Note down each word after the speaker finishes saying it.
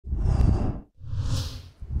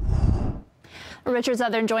Richard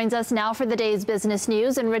Southern joins us now for the day's business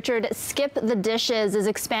news. And Richard, Skip the Dishes is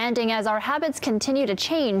expanding as our habits continue to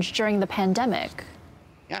change during the pandemic.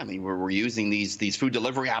 Yeah, I mean, we're using these food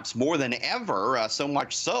delivery apps more than ever, so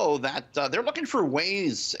much so that they're looking for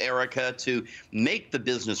ways, Erica, to make the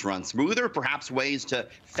business run smoother, perhaps ways to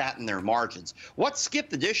fatten their margins. What Skip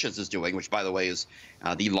the Dishes is doing, which, by the way, is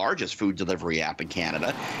the largest food delivery app in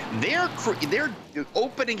Canada, they're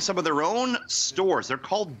opening some of their own stores. They're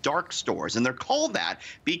called dark stores, and they're called that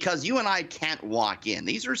because you and I can't walk in.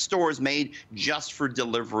 These are stores made just for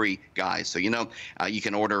delivery guys. So, you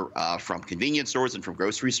can order from convenience stores and from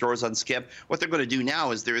grocery stores on Skip. What they're going to do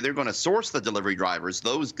now is they're going to source the delivery drivers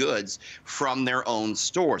those goods from their own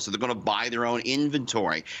store. So they're going to buy their own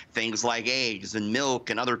inventory, things like eggs and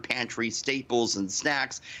milk and other pantry staples and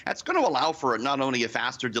snacks. That's going to allow for not only a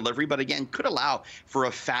faster delivery, but again, could allow for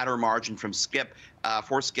a fatter margin from Skip.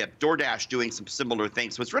 For Skip. DoorDash doing some similar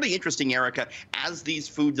things. So it's really interesting, Erica, as these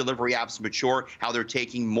food delivery apps mature, how they're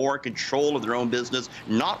taking more control of their own business,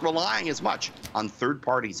 not relying as much on third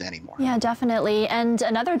parties anymore. Yeah, definitely. And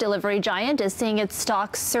another delivery giant is seeing its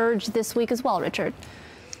stock surge this week as well, Richard.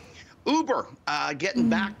 Uber getting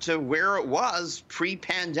back to where it was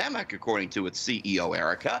pre-pandemic, according to its CEO,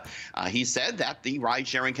 Erica. He said that the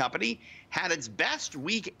ride-sharing company had its best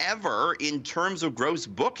week ever in terms of gross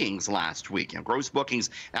bookings last week. Gross bookings,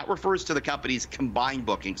 that refers to the company's combined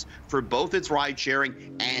bookings for both its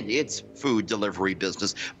ride-sharing and its food delivery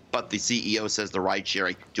business. But the CEO says the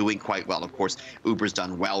ride-sharing doing quite well. Of course, Uber's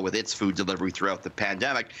done well with its food delivery throughout the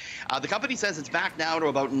pandemic. The company says it's back now to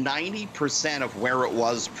about 90% of where it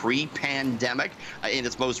was pre-pandemic. In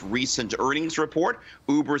its most recent earnings report,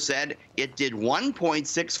 Uber said it did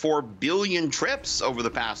 1.64 billion trips over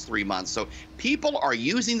the past 3 months. So people are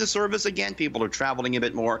using the service again. People are traveling a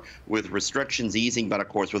bit more with restrictions easing. But of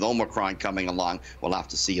course, with Omicron coming along, we'll have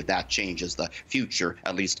to see if that changes the future,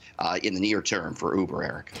 at least in the near term for Uber,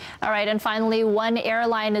 Eric. All right, and finally, one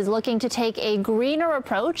airline is looking to take a greener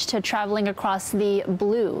approach to traveling across the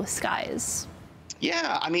blue skies.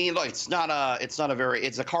 Yeah, I mean, look, it's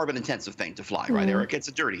a carbon-intensive thing to fly, right, Eric? It's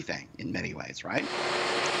a dirty thing in many ways, right?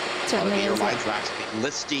 Certainly the airlines are actually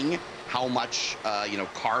listing how much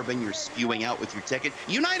carbon you're spewing out with your ticket.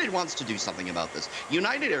 United wants to do something about this.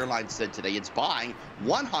 United Airlines said today it's buying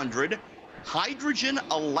 100 hydrogen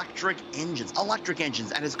electric engines,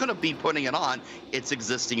 and it's going to be putting it on its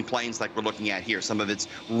existing planes like we're looking at here, some of its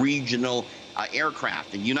regional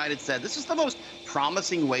aircraft. And United said this is the most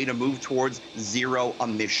promising way to move towards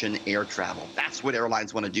zero-emission air travel. That's what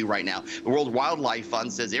airlines want to do right now. The World Wildlife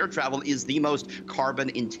Fund says air travel is the most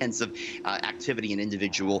carbon-intensive activity an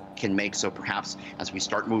individual can make. So perhaps as we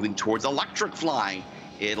start moving towards electric flying,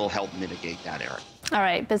 it'll help mitigate that, Eric. All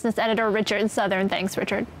right, business editor Richard Southern. Thanks,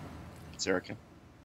 Richard. Erica.